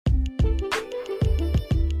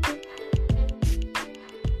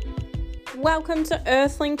welcome to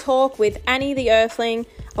Earthling Talk with Annie the Earthling,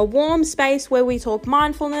 a warm space where we talk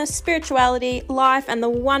mindfulness, spirituality, life, and the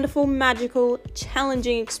wonderful, magical,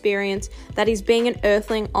 challenging experience that is being an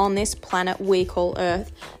Earthling on this planet we call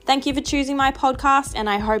Earth. Thank you for choosing my podcast, and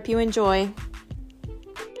I hope you enjoy.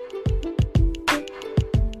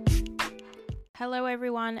 Hello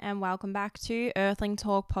everyone, and welcome back to Earthling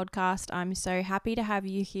Talk podcast. I'm so happy to have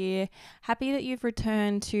you here. Happy that you've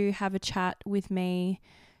returned to have a chat with me.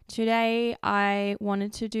 Today I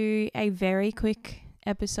wanted to do a very quick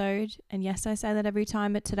episode, and yes, I say that every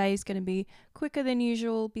time, but today is going to be quicker than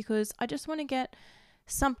usual because I just want to get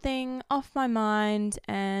something off my mind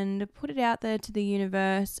and put it out there to the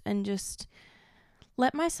universe and just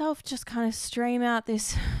let myself just kind of stream out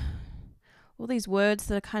all these words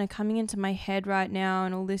that are kind of coming into my head right now,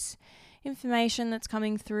 and all this information that's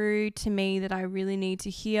coming through to me that I really need to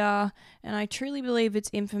hear. And I truly believe it's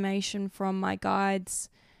information from my guides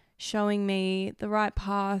showing me the right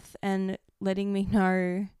path and letting me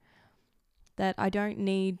know that I don't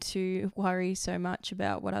need to worry so much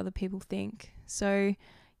about what other people think. So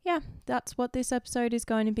yeah, that's what this episode is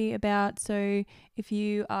going to be about. So if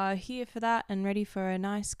you are here for that and ready for a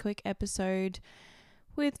nice quick episode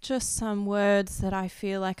with just some words that I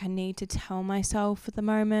feel like I need to tell myself at the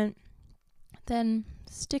moment, then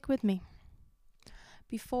stick with me.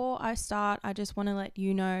 Before I start, I just want to let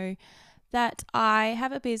you know that I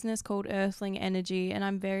have a business called Earthling Energy, and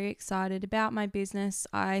I'm very excited about my business.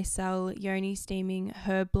 I sell yoni steaming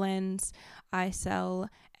herb blends. I sell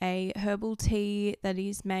a herbal tea that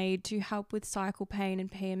is made to help with cycle pain and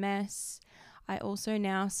PMS. I also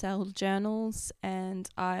now sell journals, and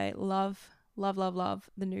I love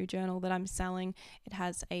the new journal that I'm selling. It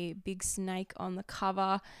has a big snake on the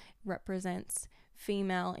cover, represents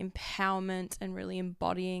female empowerment and really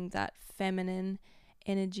embodying that feminine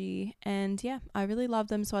energy. And yeah, I really love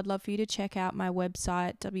them. So I'd love for you to check out my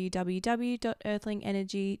website,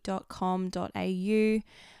 www.earthlingenergy.com.au.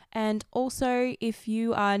 And also, if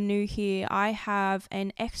you are new here, I have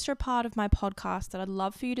an extra part of my podcast that I'd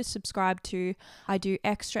love for you to subscribe to. I do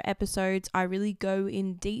extra episodes. I really go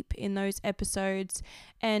in deep in those episodes.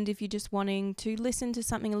 And if you're just wanting to listen to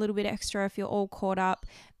something a little bit extra, if you're all caught up,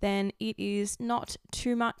 then it is not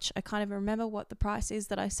too much. I can't even remember what the price is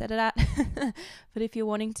that I set it at. But if you're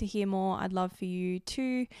wanting to hear more, I'd love for you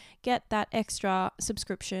to get that extra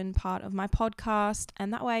subscription part of my podcast.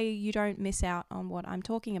 And that way you don't miss out on what I'm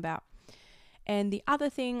talking about. And the other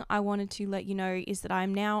thing I wanted to let you know is that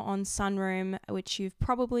I'm now on Sunroom, which you've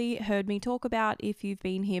probably heard me talk about if you've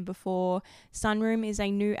been here before. Sunroom is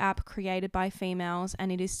a new app created by females,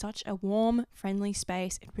 and it is such a warm, friendly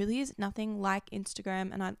space. It really is nothing like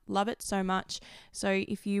Instagram, and I love it so much. So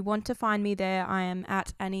if you want to find me there, I am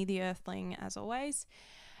at Annie the Earthling as always.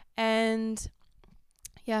 And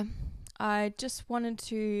yeah, I just wanted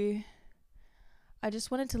to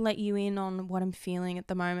let you in on what I'm feeling at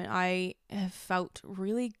the moment. I have felt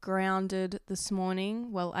really grounded this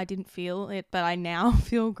morning. Well, I didn't feel it, but I now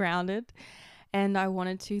feel grounded. And I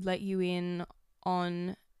wanted to let you in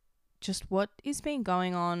on just what's been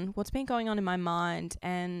going on in my mind,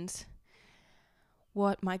 and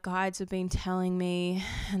what my guides have been telling me,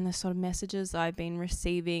 and the sort of messages I've been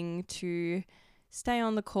receiving to stay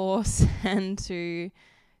on the course and to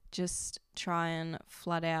just try and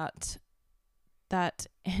flood out that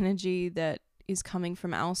energy that is coming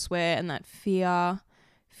from elsewhere, and that fear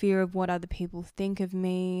of what other people think of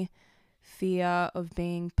me, fear of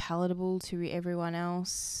being palatable to everyone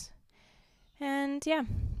else. And yeah,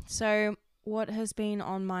 so what has been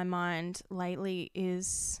on my mind lately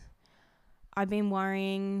is I've been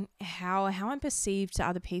worrying how I'm perceived to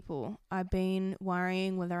other people. I've been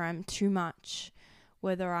worrying whether I'm too much,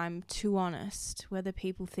 whether I'm too honest, whether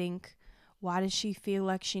people think, why does she feel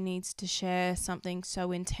like she needs to share something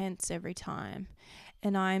so intense every time?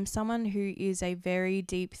 And I'm someone who is a very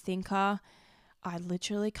deep thinker. I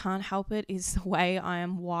literally can't help it, is the way I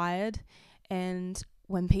am wired. And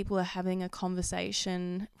when people are having a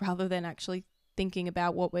conversation, rather than actually thinking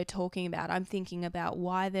about what we're talking about, I'm thinking about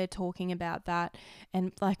why they're talking about that.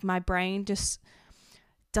 And like my brain just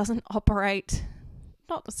doesn't operate.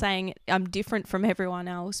 Not saying I'm different from everyone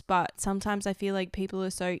else, but sometimes I feel like people are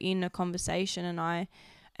so in a conversation and I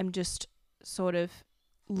am just sort of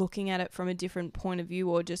looking at it from a different point of view,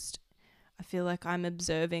 or just I feel like I'm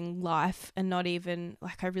observing life and not even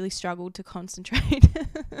like I really struggled to concentrate.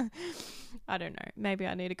 I don't know. Maybe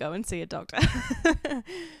I need to go and see a doctor.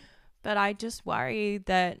 But I just worry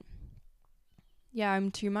that, yeah,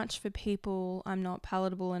 I'm too much for people. I'm not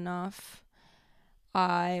palatable enough.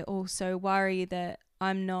 I also worry that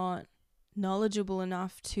I'm not knowledgeable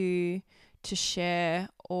enough to to share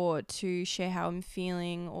how I'm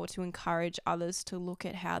feeling or to encourage others to look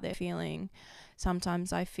at how they're feeling.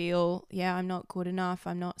 Sometimes I feel, I'm not good enough.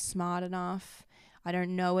 I'm not smart enough. I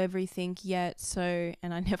don't know everything yet.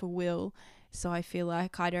 And I never will. So I feel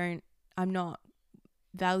like I'm not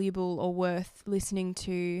valuable or worth listening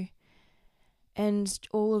to. And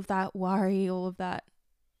all of that worry, all of that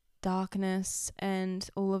darkness, and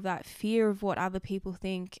all of that fear of what other people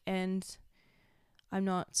think. And I'm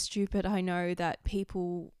not stupid. I know that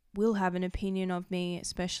people will have an opinion of me,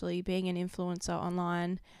 especially being an influencer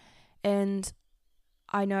online. And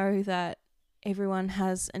I know that everyone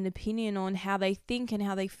has an opinion on how they think and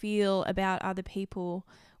how they feel about other people,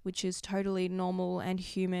 which is totally normal and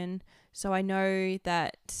human. So I know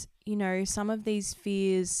that, some of these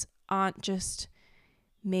fears aren't just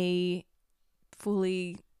me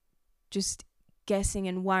fully just guessing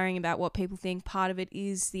and worrying about what people think. Part of it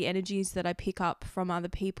is the energies that I pick up from other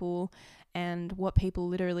people and what people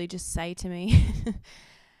literally just say to me.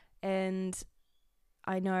 And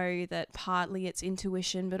I know that partly it's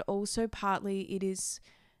intuition, but also partly it is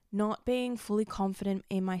not being fully confident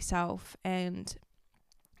in myself. And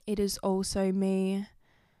it is also me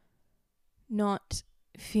not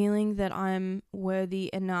feeling that I'm worthy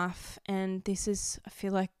enough. And this is, I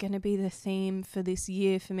feel like, going to be the theme for this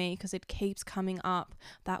year for me, because it keeps coming up,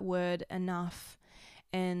 that word enough.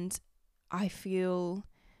 And I feel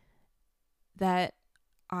that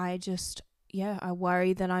I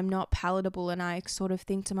worry that I'm not palatable, and I sort of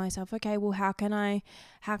think to myself, okay, well, how can I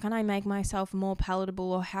make myself more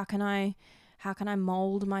palatable, or how can I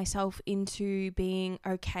mold myself into being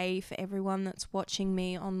okay for everyone that's watching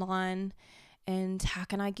me online, and how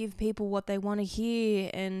can I give people what they want to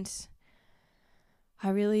hear? And I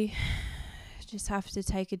really just have to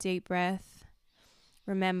take a deep breath,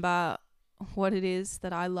 remember what it is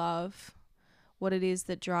that I love, what it is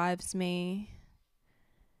that drives me.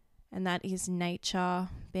 And that is nature,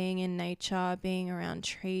 being in nature, being around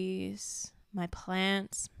trees, my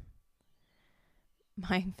plants,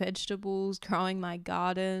 my vegetables, growing my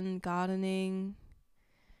gardening.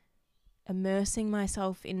 Immersing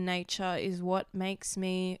myself in nature is what makes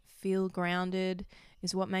me feel grounded,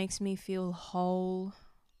 is what makes me feel whole.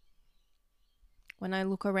 When I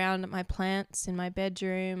look around at my plants in my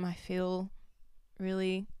bedroom, I feel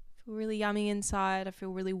really yummy inside. I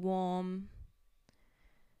feel really warm.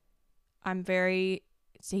 I'm very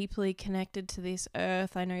deeply connected to this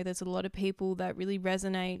earth. I know there's a lot of people that really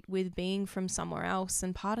resonate with being from somewhere else,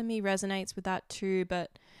 and part of me resonates with that too,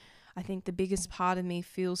 but I think the biggest part of me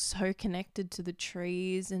feels so connected to the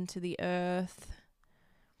trees and to the earth.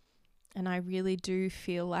 And I really do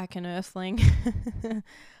feel like an earthling.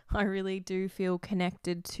 I really do feel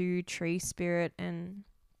connected to tree spirit. And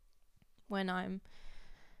when I'm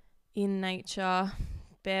in nature,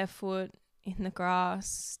 barefoot, in the grass,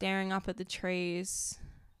 staring up at the trees,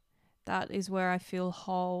 that is where I feel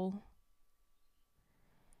whole.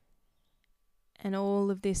 And all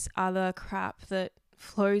of this other crap that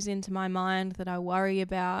flows into my mind that I worry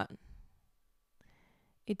about,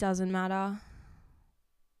 it doesn't matter.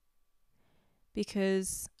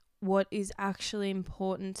 Because what is actually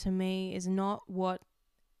important to me is not what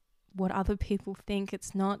other people think.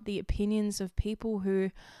 It's not the opinions of people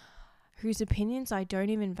whose opinions I don't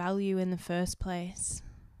even value in the first place.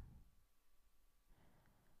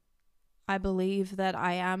 I believe that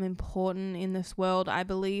I am important in this world. I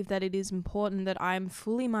believe that it is important that I am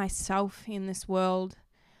fully myself in this world.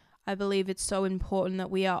 I believe it's so important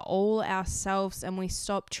that we are all ourselves and we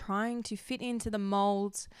stop trying to fit into the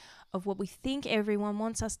molds of what we think everyone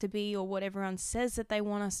wants us to be, or what everyone says that they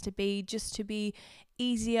want us to be, just to be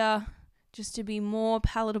easier, just to be more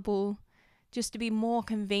palatable, just to be more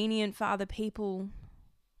convenient for other people.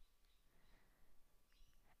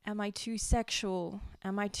 Am I too sexual?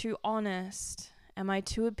 Am I too honest? Am I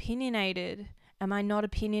too opinionated? Am I not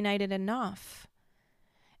opinionated enough?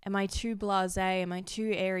 Am I too blasé? Am I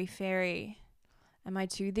too airy-fairy? Am I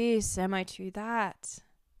too this? Am I too that?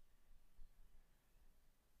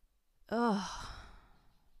 Ugh.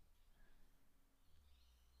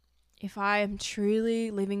 If I am truly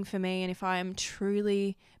living for me, and if I am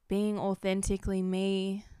truly being authentically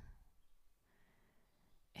me,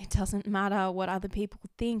 it doesn't matter what other people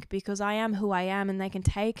think, because I am who I am and they can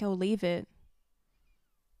take or leave it.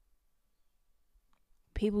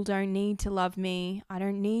 People don't need to love me. I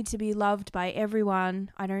don't need to be loved by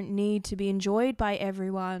everyone. I don't need to be enjoyed by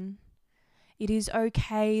everyone. It is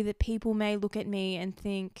okay that people may look at me and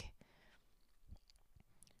think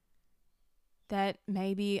that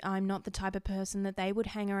maybe I'm not the type of person that they would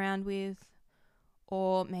hang around with,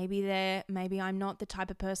 or maybe I'm not the type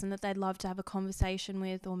of person that they'd love to have a conversation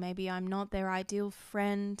with, or maybe I'm not their ideal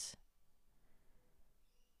friend.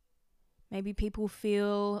 Maybe people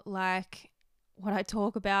feel like what I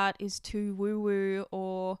talk about is too woo-woo,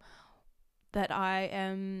 or that I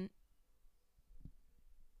am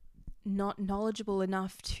not knowledgeable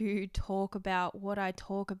enough to talk about what I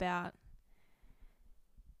talk about.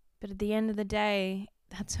 But at the end of the day,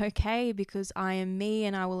 that's okay, because I am me,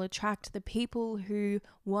 and I will attract the people who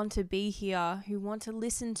want to be here, who want to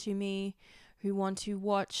listen to me, who want to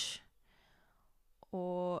watch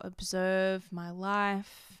or observe my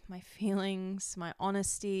life, my feelings, my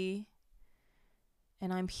honesty.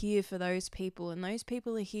 And I'm here for those people, and those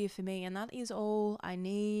people are here for me, and that is all I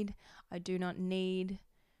need. I do not need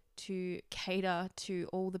to cater to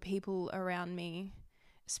all the people around me,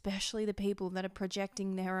 especially the people that are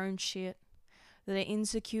projecting their own shit, that are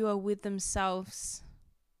insecure with themselves.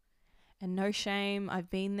 And no shame, I've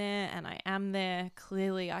been there and I am there.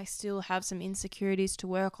 Clearly, I still have some insecurities to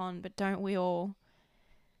work on, but don't we all?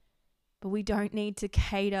 But we don't need to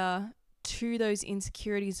cater to those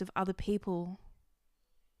insecurities of other people.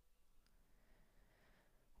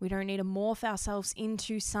 We don't need to morph ourselves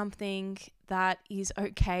into something that is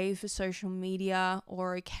okay for social media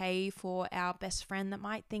or okay for our best friend that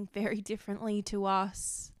might think very differently to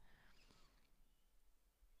us.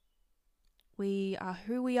 We are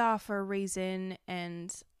who we are for a reason,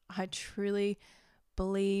 and I truly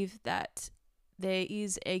believe that there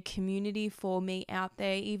is a community for me out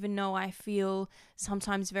there, even though I feel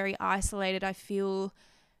sometimes very isolated. I feel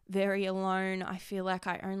very alone. I feel like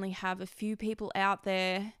I only have a few people out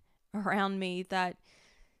there around me that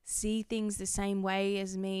see things the same way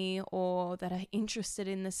as me, or that are interested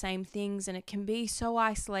in the same things, and it can be so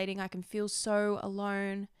isolating. I can feel so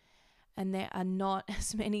alone, and there are not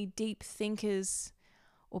as many deep thinkers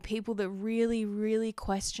or people that really, really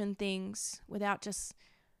question things without just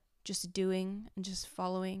doing and just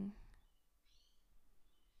following.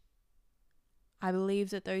 I believe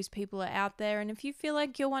that those people are out there, and if you feel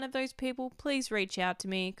like you're one of those people, please reach out to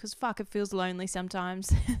me, because fuck, it feels lonely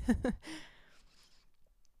sometimes.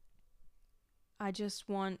 I just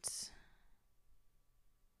want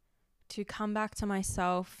to come back to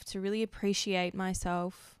myself, to really appreciate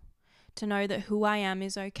myself, to know that who I am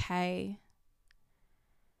is okay.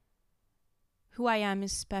 Who I am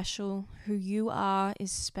is special. Who you are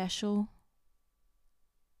is special.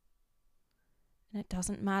 And it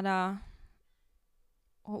doesn't matter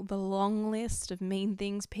all the long list of mean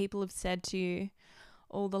things people have said to you,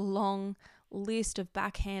 all the long list of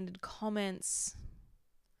backhanded comments,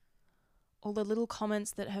 all the little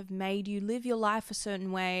comments that have made you live your life a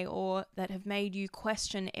certain way, or that have made you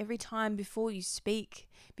question every time before you speak,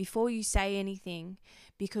 before you say anything,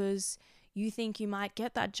 because you think you might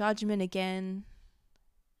get that judgment again.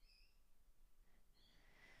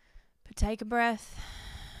 But take a breath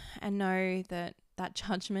and know that that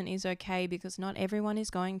judgment is okay, because not everyone is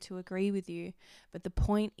going to agree with you. But the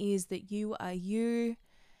point is that you are you,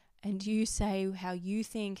 and you say how you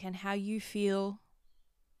think and how you feel.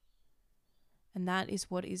 And that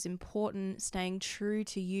is what is important, staying true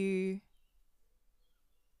to you.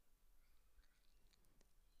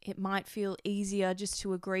 It might feel easier just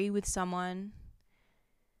to agree with someone,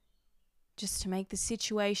 just to make the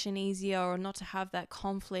situation easier, or not to have that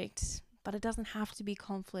conflict. But it doesn't have to be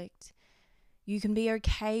conflict. You can be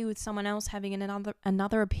okay with someone else having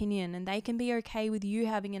another opinion, and they can be okay with you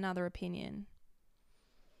having another opinion.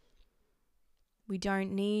 We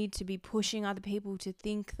don't need to be pushing other people to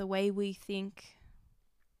think the way we think.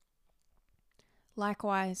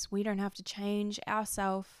 Likewise, we don't have to change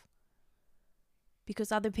ourselves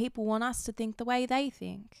because other people want us to think the way they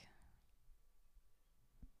think.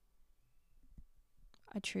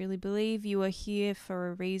 I truly believe you are here for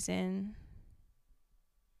a reason.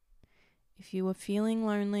 If you are feeling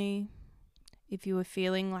lonely, if you are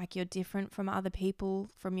feeling like you're different from other people,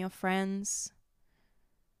 from your friends,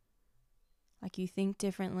 like you think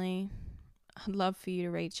differently, I'd love for you to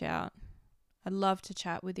reach out. I'd love to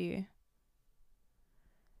chat with you.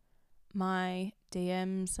 My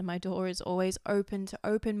DMs and my door is always open to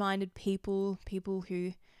open-minded people, people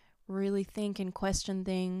who really think and question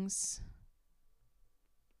things.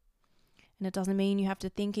 And it doesn't mean you have to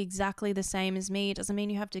think exactly the same as me. It doesn't mean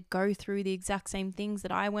you have to go through the exact same things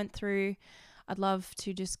that I went through. I'd love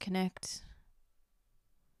to just connect.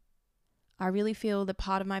 I really feel that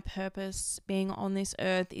part of my purpose being on this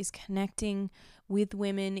earth is connecting with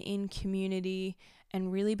women in community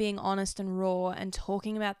and really being honest and raw and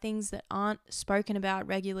talking about things that aren't spoken about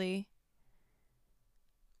regularly.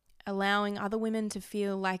 Allowing other women to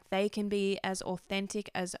feel like they can be as authentic,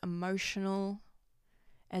 as emotional,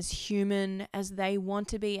 as human as they want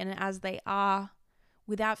to be and as they are,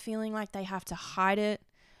 without feeling like they have to hide it,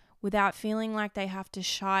 without feeling like they have to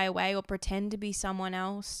shy away or pretend to be someone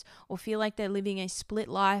else, or feel like they're living a split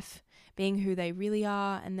life, being who they really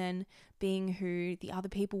are and then being who the other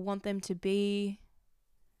people want them to be.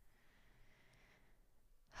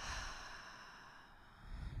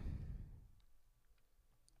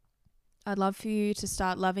 I'd love for you to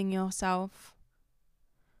start loving yourself.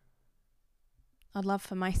 I'd love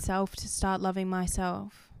for myself to start loving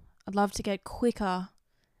myself. I'd love to get quicker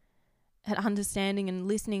at understanding and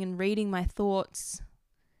listening and reading my thoughts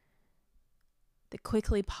that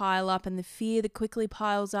quickly pile up, and the fear that quickly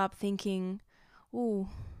piles up, thinking, ooh,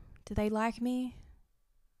 do they like me?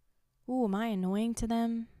 Ooh, am I annoying to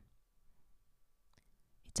them?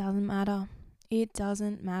 It doesn't matter. It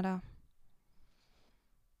doesn't matter.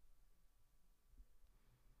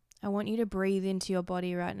 I want you to breathe into your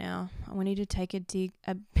body right now. I want you to take a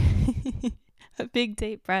big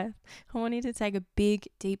deep breath. I want you to take a big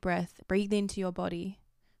deep breath. Breathe into your body.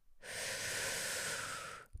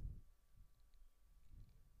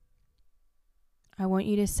 I want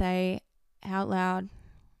you to say out loud,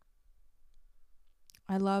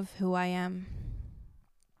 I love who I am.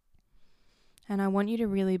 And I want you to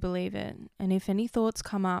really believe it. And if any thoughts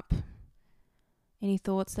come up, any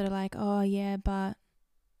thoughts that are like, oh yeah, but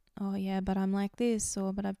I'm like this,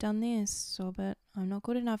 or but I've done this, or but I'm not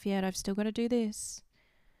good enough yet, I've still got to do this.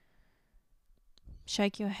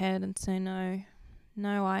 Shake your head and say no,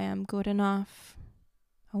 I am good enough.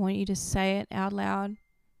 I want you to say it out loud.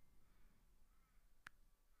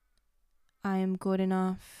 I am good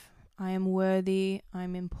enough. I am worthy.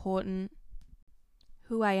 I'm important.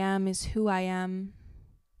 Who I am is who I am.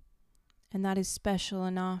 And that is special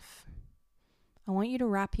enough. I want you to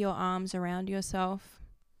wrap your arms around yourself.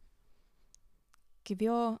 Give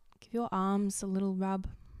your arms a little rub.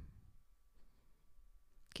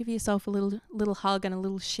 Give yourself a little hug and a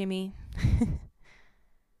little shimmy.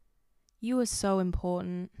 You are so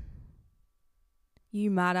important. You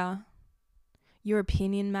matter. Your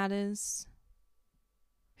opinion matters.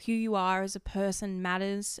 Who you are as a person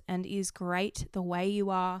matters and is great the way you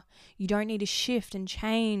are. You don't need to shift and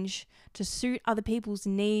change to suit other people's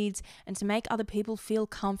needs and to make other people feel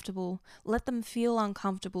comfortable. Let them feel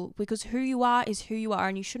uncomfortable, because who you are is who you are,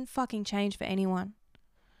 and you shouldn't fucking change for anyone.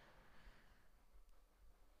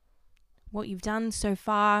 What you've done so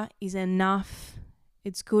far is enough.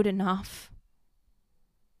 It's good enough.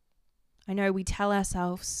 I know we tell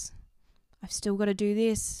ourselves, I've still got to do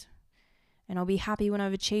this, and I'll be happy when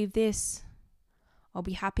I've achieved this. I'll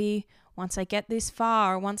be happy once I get this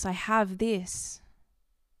far, or once I have this.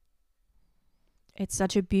 It's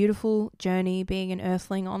such a beautiful journey being an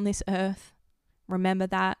earthling on this earth. Remember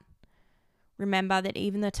that. Remember that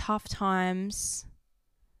even the tough times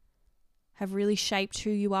have really shaped who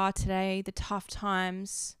you are today. The tough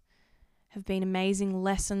times have been amazing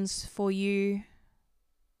lessons for you.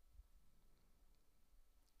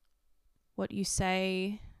 What you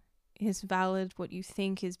say is valid. What you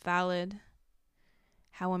think is valid.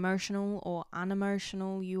 How emotional or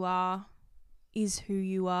unemotional you are is who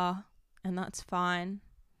you are, and that's fine.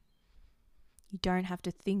 You don't have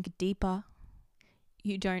to think deeper.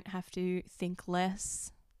 You don't have to think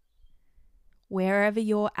less. Wherever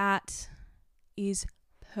you're at is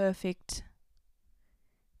perfect.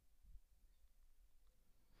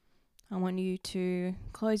 I want you to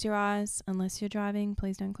close your eyes. Unless you're driving,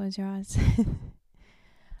 please don't close your eyes.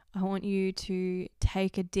 I want you to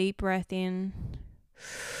take a deep breath in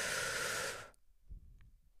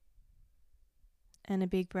and a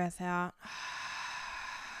big breath out.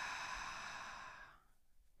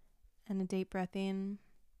 And a deep breath in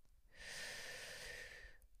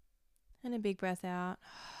and a big breath out.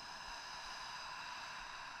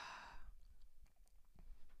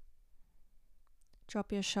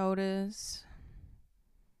 Drop your shoulders.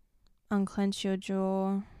 Unclench your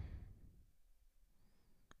jaw.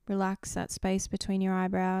 Relax that space between your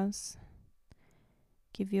eyebrows.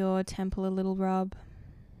 Give your temple a little rub.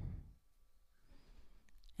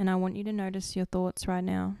 And I want you to notice your thoughts right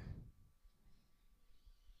now.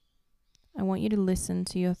 I want you to listen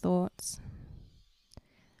to your thoughts.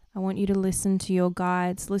 I want you to listen to your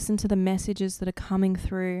guides. Listen to the messages that are coming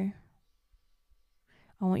through.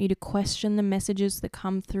 I want you to question the messages that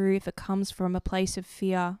come through if it comes from a place of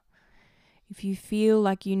fear. If you feel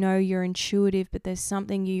like you know you're intuitive, but there's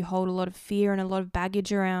something you hold a lot of fear and a lot of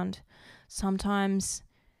baggage around, sometimes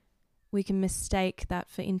we can mistake that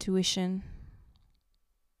for intuition.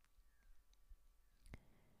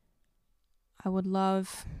 I would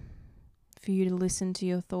love for you to listen to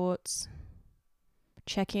your thoughts.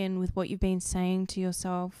 Check in with what you've been saying to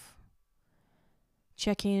yourself.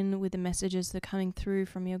 Check in with the messages that are coming through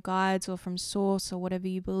from your guides or from source or whatever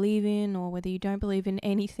you believe in, or whether you don't believe in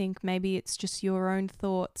anything, maybe it's just your own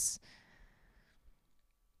thoughts.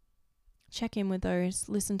 Check in with those.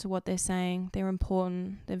 Listen to what they're saying. They're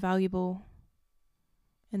important. They're valuable.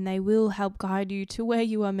 And they will help guide you to where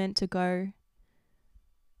you are meant to go.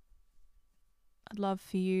 I'd love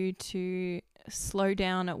for you to slow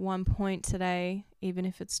down at one point today, even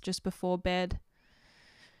if it's just before bed.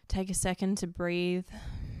 Take a second to breathe.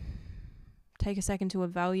 Take a second to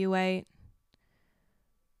evaluate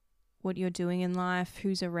what you're doing in life,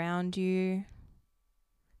 who's around you.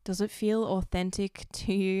 Does it feel authentic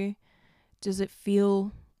to you? Does it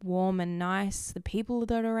feel warm and nice? The people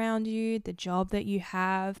that are around you, the job that you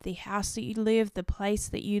have, the house that you live, the place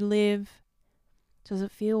that you live. Does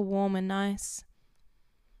it feel warm and nice?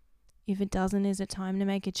 If it doesn't, is it time to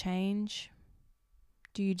make a change?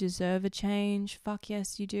 Do you deserve a change? Fuck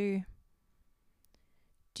yes, you do.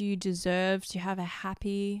 Do you deserve to have a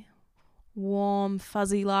happy, warm,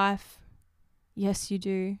 fuzzy life? Yes, you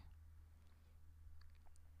do.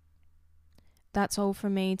 That's all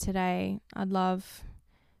from me today. I'd love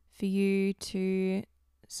for you to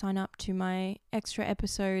sign up to my extra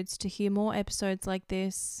episodes to hear more episodes like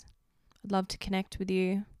this. I'd love to connect with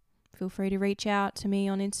you. Feel free to reach out to me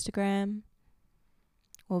on Instagram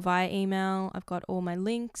or via email. I've got all my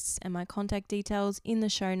links and my contact details in the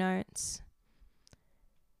show notes.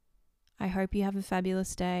 I hope you have a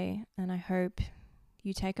fabulous day, and I hope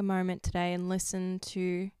you take a moment today and listen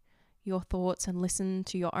to your thoughts and listen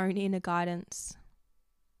to your own inner guidance.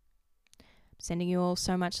 I'm sending you all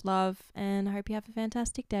so much love, and I hope you have a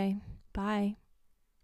fantastic day. Bye.